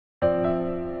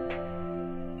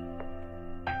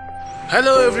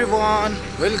Hello everyone,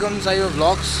 welcome सायो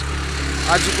vlogs.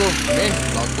 आजको main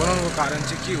vlog बनाउनुको कारण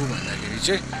चाहिँ के हो भन्दाखेरि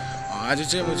चाहिँ आज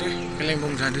चाहिँ म चाहिँ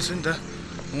कालिम्पोङ जाँदैछु नि त।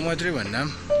 म मात्रै भन्दा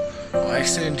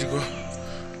एक्सएनटीको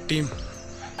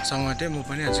टिमसँग चाहिँ म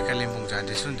पनि आज कालिम्पोङ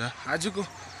जाँदैछु नि त। आजको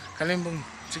कालिम्पोङ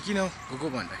चाहिँ किन गएको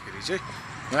भन्दाखेरि चाहिँ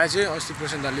मलाई चाहिँ अस्ति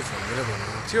प्रशान्त दाले फोन गरेर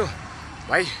भन्नुभएको थियो,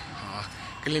 भाइ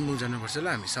कालिम्पोङ जानुपर्छ ल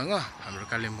हामीसँग। हाम्रो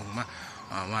कालिम्पोङमा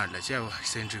उहाँहरूलाई चाहिँ अब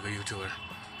एक्सएनटीको युट्युबर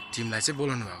टिमलाई चाहिँ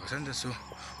बोलाउनु भएको छ नि त। सो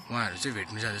उहाँहरू चाहिँ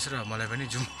भेट्नु जाँदैछ र मलाई पनि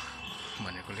जाउँ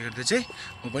भनेकोले गर्दा चाहिँ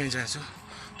म पनि जान्छु।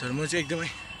 तर म चाहिँ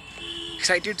एकदमै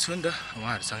एक्साइटेड छु नि त,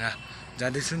 उहाँहरूसँग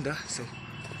जाँदैछु नि त। सो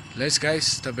लेट्स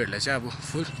गाइस, तपाईँहरूलाई चाहिँ अब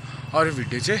फुल अरू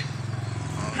भिडियो चाहिँ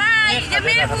ये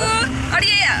मेरे को और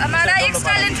ये हमारा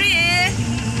एक्स्ट्रा एंट्री है।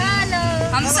 हेलो,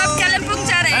 हम सब कालिम्पोङ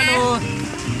जा रहे हैं।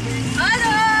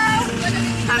 Hello,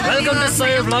 welcome two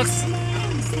SAYO Volgs।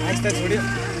 आइस्ता छोडियो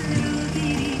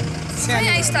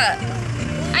आइस्ता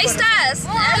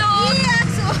hello.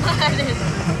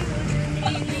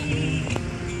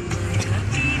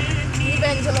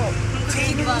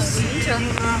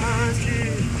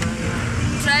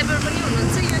 Driver पनि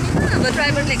हुनुहुन्छ यहाँनिर। अब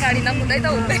ड्राइभरले गाडी नकुदाइ त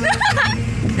हुँदैन।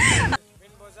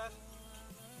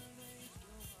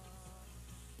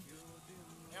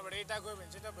 यहाँबाट यता गयो भने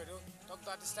चाहिँ तपाईँहरू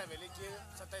तक्ता टिस्टा भ्याली के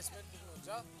 27 मिनट पुग्नुहुन्छ।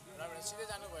 र सिधै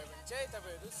जानुभयो भने चाहिँ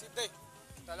तपाईँहरू सिधै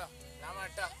तल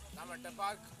लामाहट्टा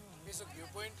पार्क, पेसोक भ्यू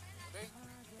पोइन्ट हुँदै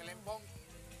कालिम्पोङ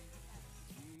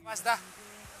वास्दा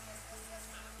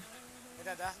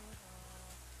यता दा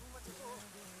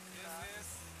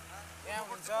यहाँ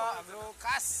हुन्छ हाम्रो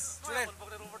खास चुडेल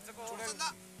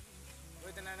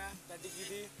नाना दादी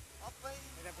दिदी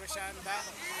यता प्रशान्त दा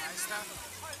आइस्ता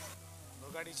हाम्रो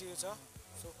गाडी चाहिँ यो छ।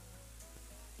 सो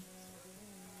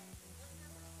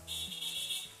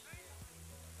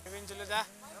चलो दा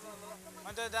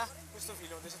अन्त दा कस्तो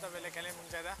फिल हुँदैछ तपाईँलाई कालिम्पोङ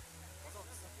जाँदा?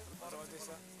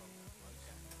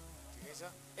 ठिकै छ।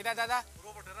 यता दादा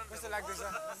कस्तो लाग्दैछ?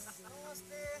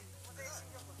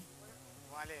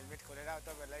 उहाँले हेलमेट खोलेर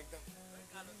तपाईँहरूलाई एकदम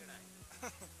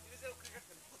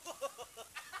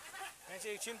यहाँ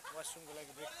चाहिँ एकछिन वासरुमको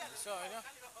लागि ब्रेक हुँदैछ होइन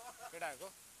केटाहरूको।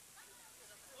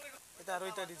 यता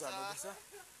रोहित दिदी झर्नुहुँदैछ।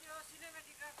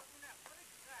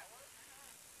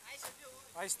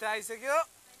 आइस्ता आइसक्यो।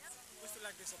 कस्तो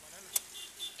लाग्दैछ भन न?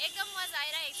 एकदम मजा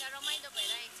आइरहेको छ, रमाइलो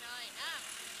भइरहेको छ हैन।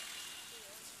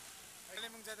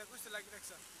 कालिम्पोङ जाँदा कस्तो लागिरहेको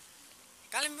छ?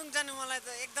 कालिम्पोङ जानु मलाई त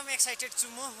एकदम एक्साइटेड छु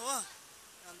म हो।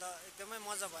 अन्त एकदमै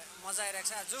मजा आइरहेको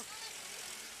छ आज।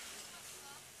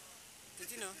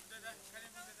 त्यति नै हो।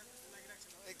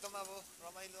 एकदम अब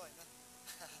रमाइलो होइन,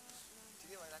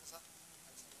 ठिकै भइरहेको छ।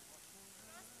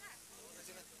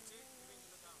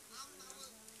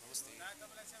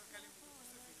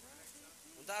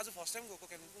 हुन त आज फर्स्ट टाइम गएको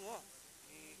कालिम्पोङ हो।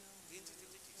 दिन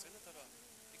चाहिँ ठिक छैन, तर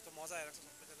एकदम मजा आइरहेको छ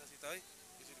सबैजनासित है।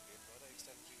 यसरी भेट भएर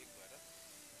एक्स्ट्रा एन्ट्री भएर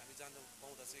हामी जान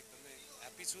पाउँदा चाहिँ एकदमै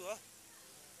ह्याप्पी छु हो।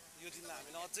 यो दिनलाई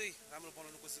हामीलाई अझै राम्रो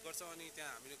बनाउनु कोसिस गर्छ। अनि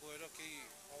त्यहाँ हामीले गएर केही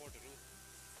अवार्डहरू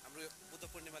हाम्रो बुद्ध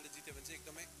पूर्णिमाले जित्यो भने चाहिँ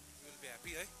एकदमै विल बी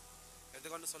ह्याप्पी है। हेर्दै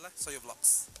गर्नुहोस् होला SAYO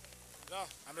Volgs। र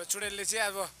हाम्रो चुडेलले चाहिँ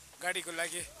अब गाडीको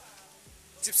लागि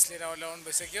चिप्स लिएर ल्याउनु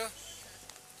भइसक्यो।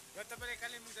 र तपाईँले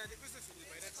कालिम्पोङ जाँदा कस्तो फिल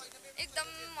भइरहेको छ? एकदम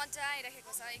मजा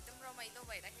आइरहेको छ, एकदम रमाइलो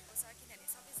भइरहेको छ। किनभने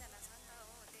सबैजना छ नि त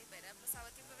हो, त्यही भएर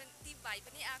ती भाइ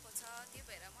पनि आएको छ, त्यही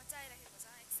भएर मजा आइरहेको छ।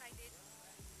 एक्साइटेड।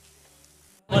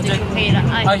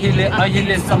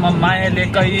 अहिलेसम्म मायाले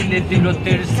कहिले दिलो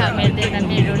तिर्दैन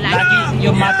मेरो लागि,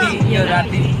 यो माथि यो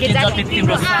राति के जति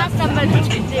तिम्रो साथ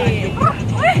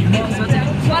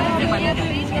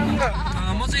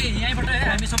म चाहिँ यहीँबाट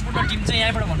हामी सम्पूर्ण टिम चाहिँ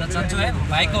यहीँबाट भन्न चाहन्छु है,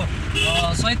 भाइको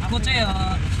सहितको चाहिँ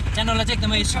च्यानललाई चाहिँ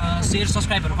एकदमै सेयर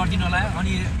सब्सक्राइबहरू गरिदिनु होला।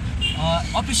 अनि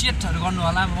अप्रिसिएटहरू गर्नु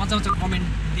होला, मजाको कमेन्ट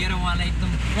दिएर उहाँलाई एकदम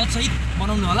प्रोत्साहित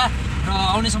बनाउनु होला। र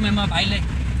आउने समयमा भाइलाई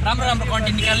राम्रो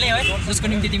कन्टेन्ट निकाल्ने है, जसको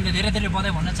निम्ति तिमीले धेरै धेरै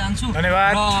बधाई भन्न चाहन्छु।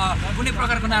 धन्यवाद। र कुनै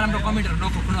प्रकारको नराम्रो कमेन्टहरू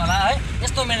नखोक्नु होला है।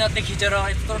 यस्तो मेहनतले खिचेर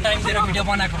यत्रो टाइम दिएर भिडियो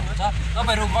बनाएको हुन्छ,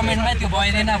 तपाईँहरू कमेन्टमै त्यो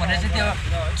भएन भनेर चाहिँ त्यो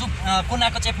चुप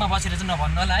कुनाको चेपमा बसेर चाहिँ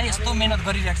नभन्नु होला है। यस्तो मेहनत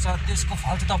गरिरहेको छ, त्यसको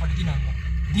फल चाहिँ तपाईँले दिनु।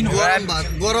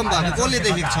 गरम भएको कसले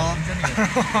देखेको छ?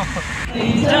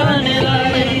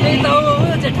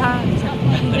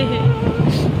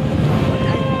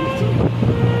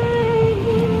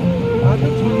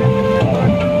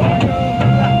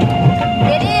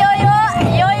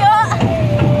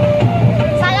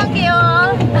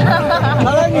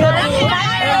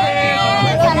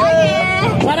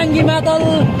 सारङ्गी मादल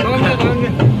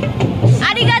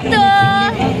आरिगातो।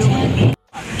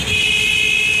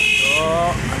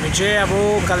 हामी चाहिँ अब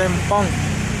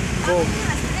कालिम्पोङको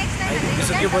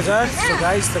आइपुगिसक्यो बजार। सो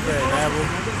गाइस, तपाईँहरूलाई अब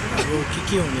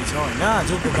के हुनेछ होइन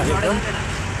आजको कार्यक्रम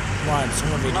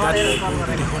उहाँहरूसँग भेटघाट भएको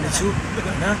देखाउने छु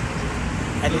होइन।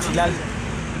 अहिले फिलहाल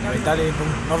कालिम्पोङ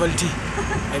नोभल्टी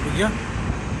आइपुग्यो,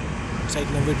 सायद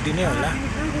नोभल्टी नै होला।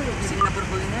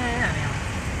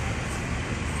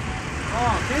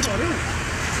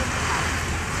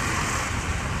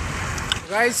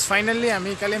 गाइस फाइनल्ली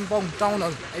हामी कालिम्पोङ टाउन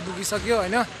हल आइपुगिसक्यो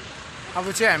होइन। अब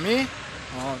चाहिँ हामी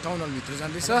टाउन हलभित्र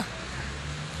जाँदैछ।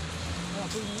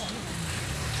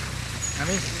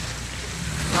 हामी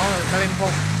टाउन हल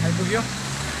कालिम्पोङ आइपुग्यो।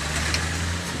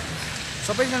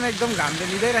 सबैजना एकदम घामले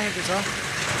लिँदैराखेको छ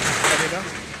यहाँनिर,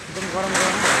 एकदम गरम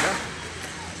गरम भएर।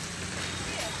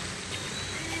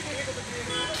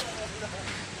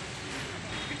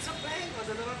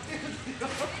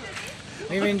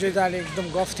 इन्जोय त अहिले एकदम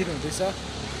गफतिर हुँदैछ।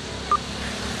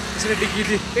 त्यसरी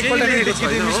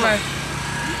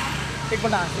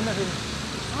एकपल्ट हाँस्नु न फेरि।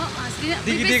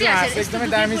 डिकीको हाँस एकदमै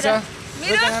दामी छ।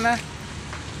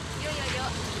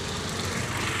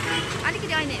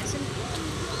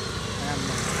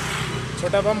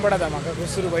 छोटा बम बडा धमाकाको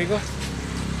सुरु भइगयो।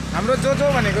 हाम्रो जोजो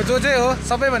भनेको जोजै हो,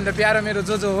 सबैभन्दा प्यारो मेरो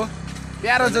जोजो हो।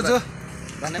 प्यारो जोजो,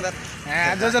 धन्यवाद।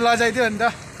 जोजो लजाइदियो नि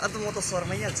त। अन्त म त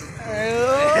शर्माइहाल्छु।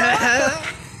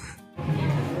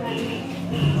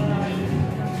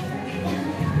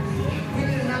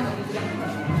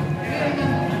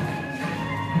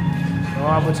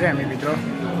 अब चाहिँ हामी भित्र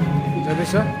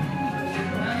जाँदैछ,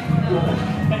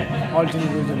 अल्टिनेट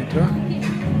भित्र।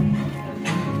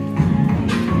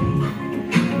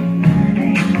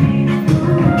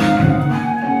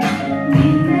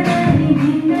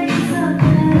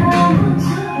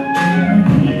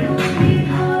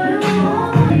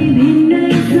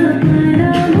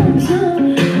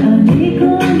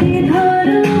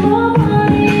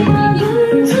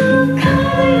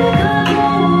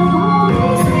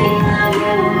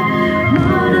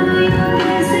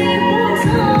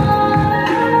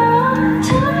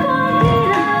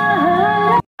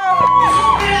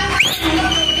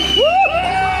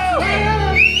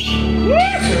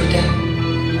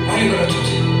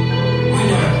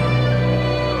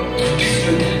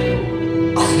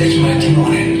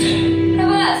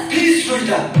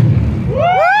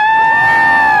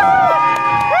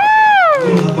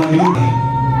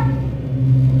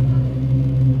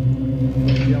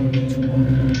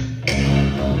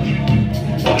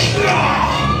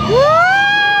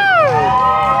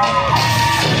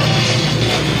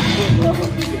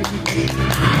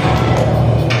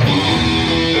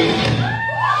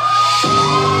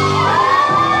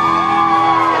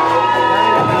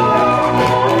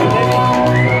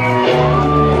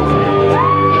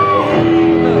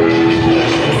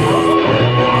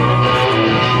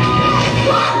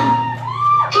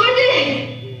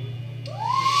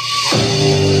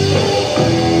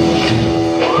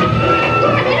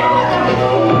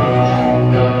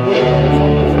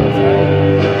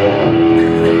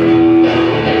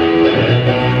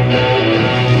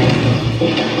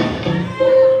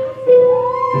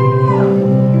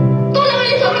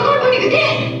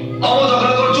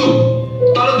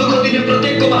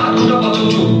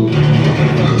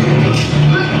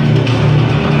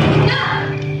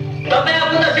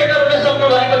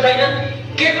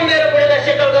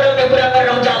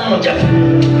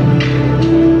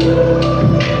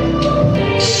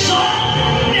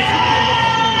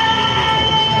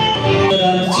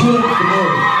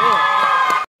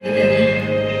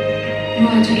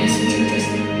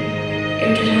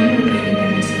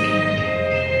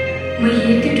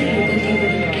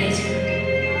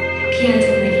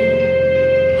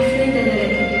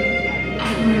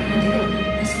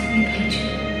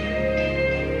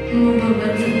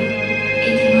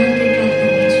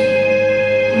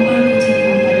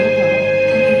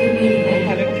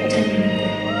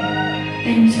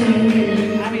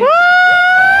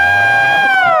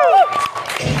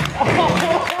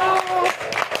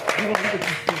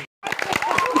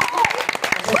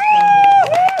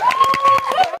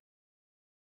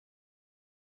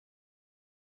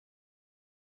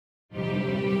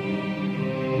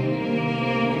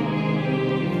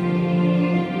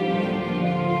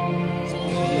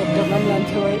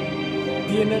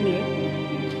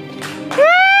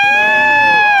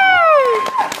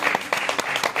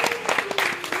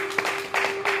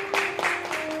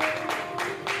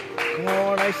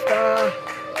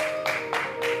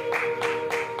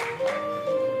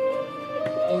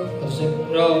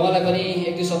 र उहाँलाई पनि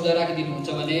एक दुई शब्द राखिदिनुहुन्छ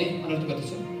भने अनुरोध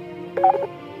गर्दछु।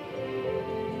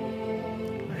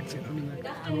 Good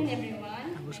afternoon, everyone.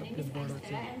 My name is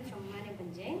Astara. I am from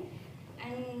Manepanjang,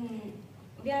 and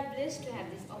we are blessed to have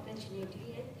this opportunity.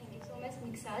 Thank you so much,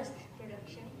 MegSaj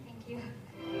production. Thank you.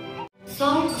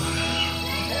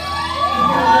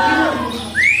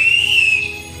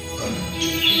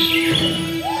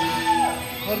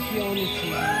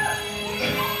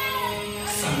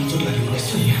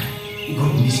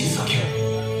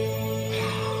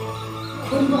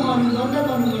 काम बन्द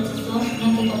गर्नुपर्छ सर,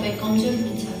 नत्र तपाईँ कमजोर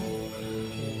हुन्छ।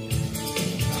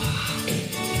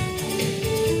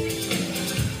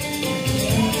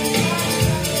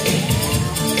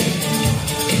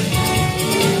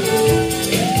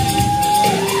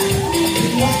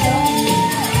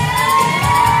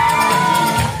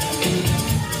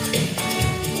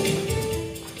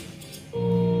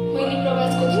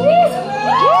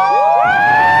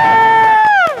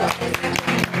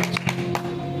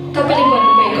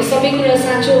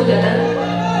 साँचो हुँदा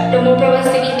र म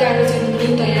प्रवासदेखि टाढो जानु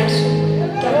पनि तयार छु।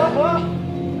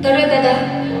 तर दादा,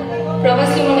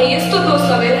 प्रवासले मलाई यस्तो दोष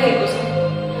लगाइरहेको छ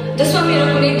जसमा मेरो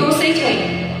कुनै दोषै छैन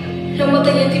र म त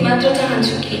यति मात्र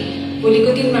चाहन्छु कि भोलिको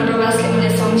दिनमा प्रवासले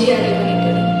मलाई सम्झिहाल्यो भने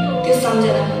पनि त्यो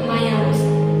सम्झनामा माया होस्,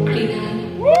 घृणा।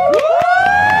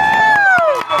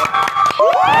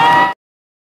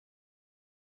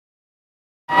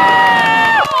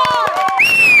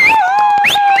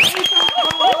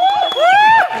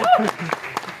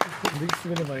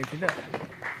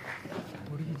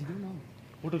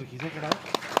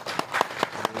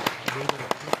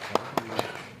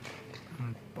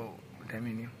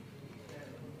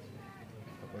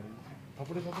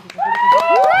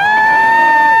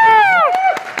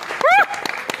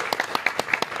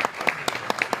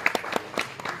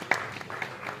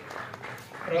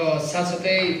 र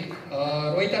साथसाथै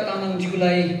रोहिता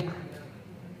तामाङज्यूलाई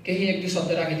केही एक दुई शब्द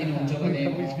राखिदिनुहुन्छ भने म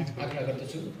आग्रह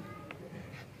गर्दछु।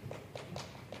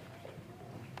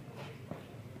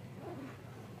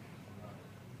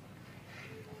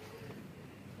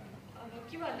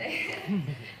 के भन्दै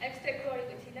एक्सपेक्ट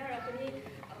गरेको थिइनँ र पनि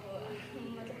अब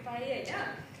मतलब पाएँ होइन।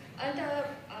 अन्त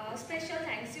स्पेसल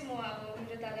थ्याङ्क्स चाहिँ म अब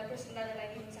मेरो दादा प्रसन्न दादालाई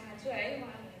दिन चाहन्छु है,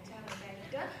 उहाँ हुनुहुन्छ हाम्रो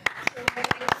director.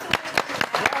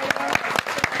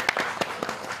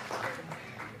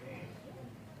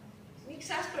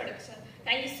 MegSaj production,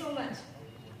 thank you so much.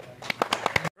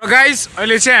 र गाइज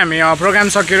अहिले चाहिँ हामी प्रोग्राम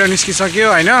सकेर निस्किसक्यो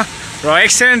होइन, र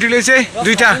एक्सेलेन्टले चाहिँ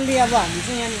दुईवटा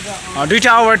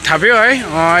अवार्ड थाप्यो है।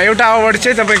 एउटा अवार्ड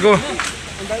चाहिँ तपाईँको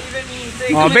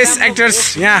बेस्ट एक्टर्स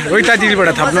यहाँ रोहिता दिदीबाट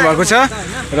थाप्नु भएको छ,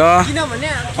 र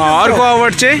अर्को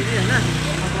अवार्ड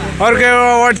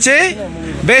चाहिँ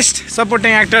बेस्ट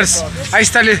सपोर्टिङ एक्टर्स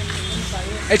आइस्ताले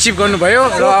एचिभ गर्नुभयो।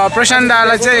 र प्रशान्त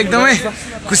दालाई चाहिँ एकदमै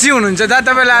खुसी हुनुहुन्छ। दा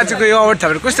तपाईँलाई आजको यो अवार्ड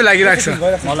थापेर कस्तो लागिरहेको छ?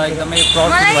 मलाई एकदमै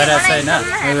प्राउड फिल भइरहेको छ होइन,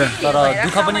 तर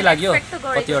दुःख पनि लाग्यो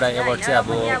कतिवटा एवार्ड चाहिँ अब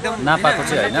नपाएको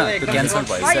चाहिँ होइन, त्यो क्यान्सल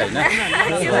भएछ होइन।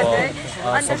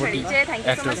 सपोर्टिङ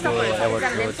एक्टरको एवार्ड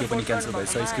थियो त्यो पनि क्यान्सल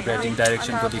भएछ, स्क्रिप्ट राइटिङ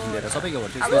डाइरेक्सनकोदेखि लिएर सबैको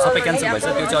एवार्ड थियो, त्यो सबै क्यान्सल भएछ।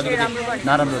 त्यो चाहिँ अलिकति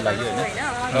नराम्रो लाग्यो होइन,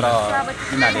 तर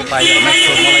उनीहरूले पायो होइन,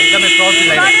 मलाई एकदमै प्राउड फिल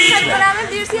लागिरहेको छ।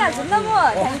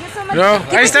 र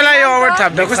आइस्तालाई यो अवार्ड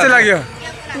थाप्दा कस्तो लाग्यो?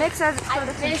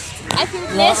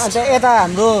 अन्त यता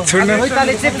हाम्रो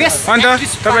रोहिताले चाहिँ बेस्ट। अन्त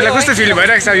तपाईँलाई कस्तो फिल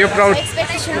भइरहेको छ यो प्राउड?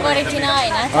 एक्सपेक्टेसन गरेको थिएन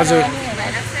होइन। हजुर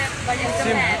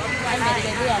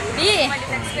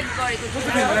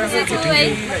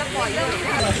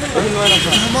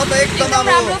म त एकदम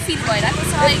राम्रो फिल भइरहेको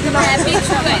छ, एकदम ह्याप्पी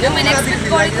छु होइन। मैले एक्सपेक्ट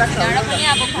गरेको थिइनँ र पनि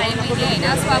अब पाएँ मैले होइन।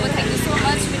 सो अब थ्याङ्क यू सो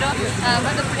मच मेरो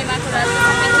मतलब पूर्णिमाको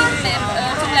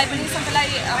टिमलाई पनि सबैलाई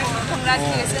अब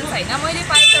कङ्ग्रेचुलेसन्स होइन। मैले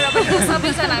पाएँ तर पनि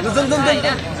सबैजनाको होइन।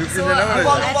 सो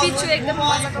ह्याप्पी छु एकदम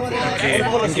मजाको फिल।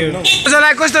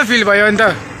 तपाईँलाई कस्तो फिल भयो अन्त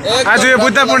आज यो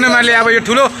बुद्ध पूर्णिमाले अब यो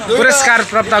ठुलो पुरस्कार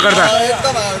प्राप्त गर्दा?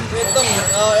 एकदम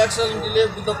एक्सलेन्टली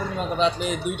बुद्ध पूर्णिमाको रातले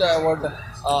दुईवटा अवार्ड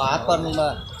हात पार्नुमा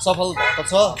सफल भएको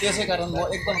छ, त्यसै कारण म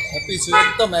एकदम ह्याप्पी छु,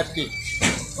 एकदम ह्याप्पी।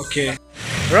 ओके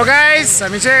र गाइस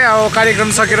हामी चाहिँ अब कार्यक्रम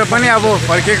सकेर पनि अब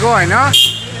फर्केको होइन।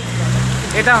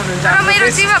 यता हुनुहुन्छ मेरो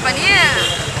जीवा पनि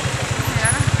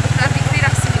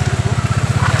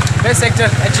बेस्ट एक्टर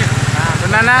एचिभ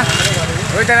नाना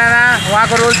रोहिता नाना,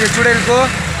 उहाँको रोल थियो चुडेलको।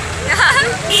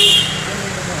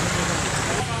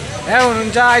 यहाँ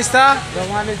हुनुहुन्छ आइस्ता र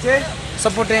उहाँले चाहिँ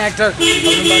सपोर्टिङ एक्टर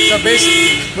हुनुभएको छ बेस्ट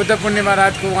बुद्ध पूर्णिमा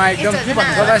रातको। उहाँ एकदम के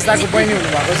भन्नु आइस्ताको बहिनी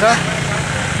हुनुभएको छ।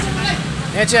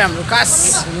 यहाँ चाहिँ हाम्रो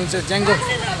कास हुनुहुन्छ ज्याङ्गो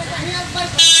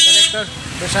डाइरेक्टर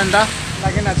प्रशान्त दा।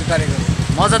 लागेन आज कार्यक्रम?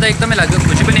 मजा त एकदमै लाग्यो,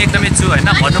 खुसी पनि एकदमै छु होइन,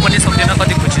 भन्नु पनि सक्दिनँ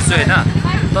कति खुसी छु होइन।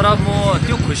 तर म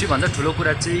त्यो खुसीभन्दा ठुलो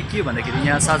कुरा चाहिँ के भन्दाखेरि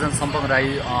यहाँ साजन सम्पङ राई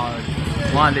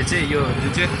उहाँले चाहिँ यो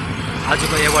जुन चाहिँ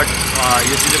आजको एवार्ड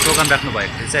यो जुन चाहिँ प्रोग्राम राख्नु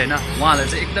भएको थियो चाहिँ होइन, उहाँलाई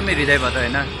चाहिँ एकदमै हृदयबाट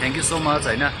होइन थ्याङ्क यू सो मच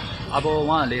होइन। अब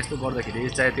उहाँहरूले यस्तो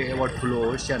गर्दाखेरि चाहे त्यो एवार्ड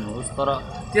ठुलो होस् सानो होस्, तर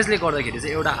त्यसले गर्दाखेरि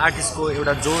चाहिँ एउटा आर्टिस्टको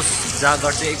एउटा जोस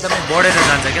जागर चाहिँ एकदमै बढेर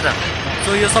जान्छ क्या त।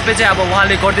 सो यो सबै चाहिँ अब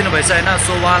उहाँले गरिदिनु भएछ होइन।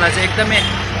 सो उहाँलाई चाहिँ एकदमै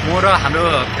म र हाम्रो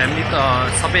फ्यामिली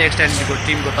सबै एक्सटेन्डको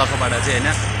टिमको तर्फबाट चाहिँ होइन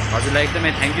हजुरलाई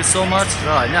एकदमै थ्याङ्क यू सो मच। र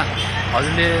होइन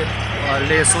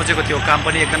हजुरले सोचेको त्यो काम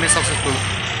पनि एकदमै सक्सेसफुल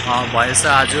भएछ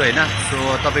आज होइन। सो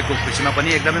तपाईँको खुसीमा पनि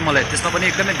एकदमै मलाई त्यसमा पनि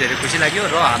एकदमै धेरै खुसी लाग्यो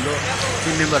र हाम्रो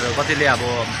टिम मेम्बरहरू कतिले अब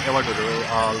एवार्डहरू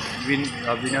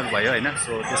विनर भयो होइन।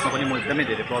 सो त्यसमा पनि म एकदमै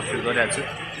धेरै प्राउड फिल गरिरहेको छु।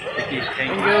 त्यति,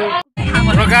 थ्याङ्क यू।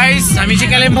 र गाइस हामी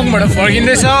चाहिँ कालिम्पोङबाट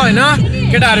फर्किँदैछ होइन।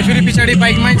 केटाहरू फेरि पछाडि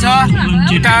बाइकमै छ,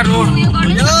 केटाहरू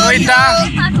रोहिता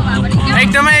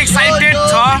एकदमै एक्साइटेड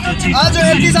छ। आज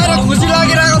यति साह्रो खुसी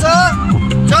लागिरहेको छ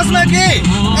जसमा कि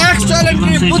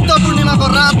एक्सलेन्टली बुद्ध पूर्णिमाको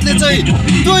रातले चाहिँ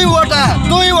दुईवटा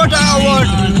अवार्ड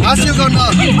हासिल गर्न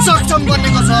सक्षम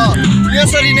बनेको छ।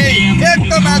 यसरी नै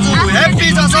एकदम आज ह्याप्पी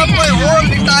छ सबै, होल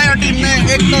इन्टायर टिम नै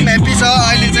एकदम ह्याप्पी छ।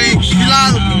 अहिले चाहिँ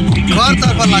फिलहाल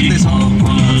घरतर्फ लाग्दैछ।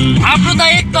 आफ्नो त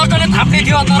एक तर्कले थाप्ने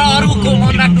थियो, तर अरूको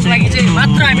मन राख्नुको लागि चाहिँ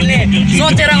मात्र हामीले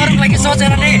अरूको लागि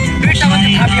सोचेर नै दुईवटा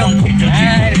मात्रै थाप्यौँ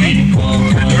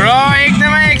र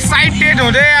एकदमै एक्साइटेड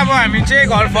हुँदै अब हामी चाहिँ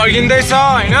घर फर्किँदैछ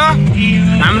होइन।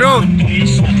 हाम्रो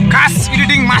खास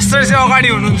एडिटिङ मास्टर चाहिँ अगाडि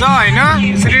हुनुहुन्छ होइन।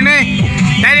 यसरी नै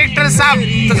डाइरेक्टर साहब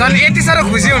त झन् यति साह्रो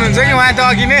खुसी हुनुहुन्छ कि उहाँ त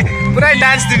अघि नै पुरै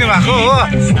डान्स दिनुभएको हो।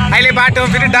 अहिले बाटोमा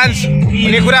फेरि डान्स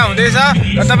हुने कुरा हुँदैछ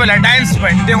र तपाईँहरूलाई डान्स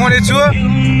भयो देखाउँदैछु।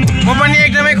 म पनि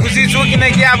एकदमै खुसी छु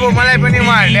किनकि अब मलाई पनि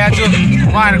उहाँहरूले आज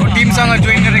उहाँहरूको टिमसँग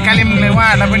जोइन गरेर कालिम्पोङले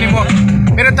उहाँहरूलाई पनि म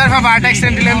मेरो तर्फबाट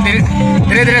एक्सटेन्डले पनि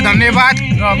धेरै धेरै धन्यवाद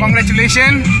र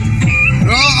कङ्ग्रेचुलेसन।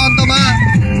 र अन्तमा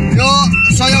यो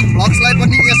सहयोग भ्लग्सलाई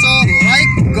पनि यसो लाइक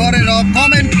गरेर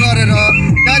कमेन्ट गरेर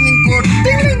त्यहाँदेखिको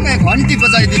टिङलिङमा घन्टी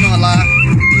बजाइदिनु होला।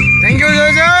 थ्याङ्क यू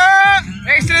जोजो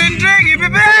एक्सलेन्ट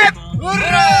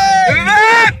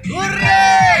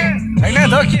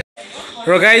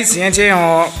र गाइस यहाँ चाहिँ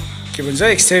के भन्छ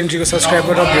एक्सटेन्ट्रीको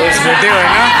सब्सक्राइबर र भ्युज भेट्यो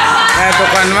होइन नयाँ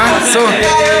दोकानमा। सो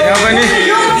यहाँ पनि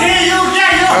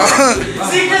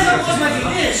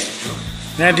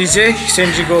यहाँ चाहिँ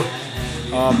एक्सटेन्ट्रीको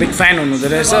बिग फ्यान हुनुहुँदो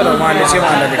रहेछ र उहाँले चाहिँ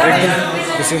उहाँलाई भेटेर एकदम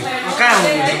खुसी।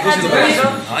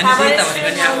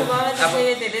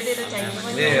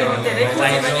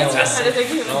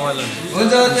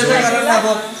 हुन्छ त्यसै कारण अब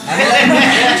हामीलाई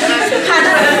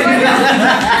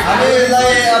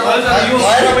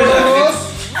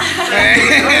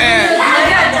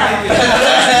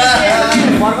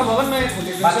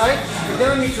अब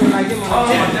एकदमै मिठो लाग्यो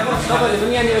मलाई। तपाईँहरूले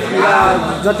पनि यहाँनिर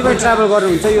जति पनि ट्राभल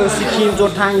गर्नुहुन्छ यो सिक्किम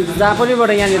जोरथाङ जहाँ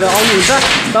पनिबाट यहाँनिर आउनुहुन्छ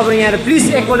तपाईँहरू यहाँनिर प्लिज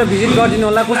एकपल्ट भिजिट गरिदिनु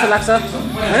होला। कस्तो लाग्छ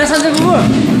होइन सञ्जय बुबु?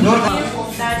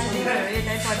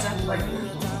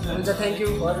 हुन्छ, thank you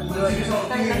for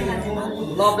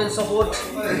love and support.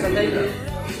 Thank you.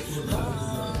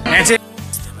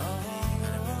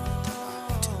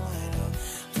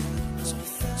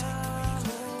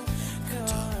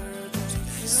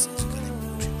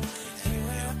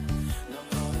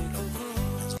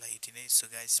 So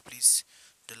guys, please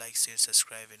do like, share,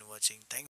 subscribe and watching. Thank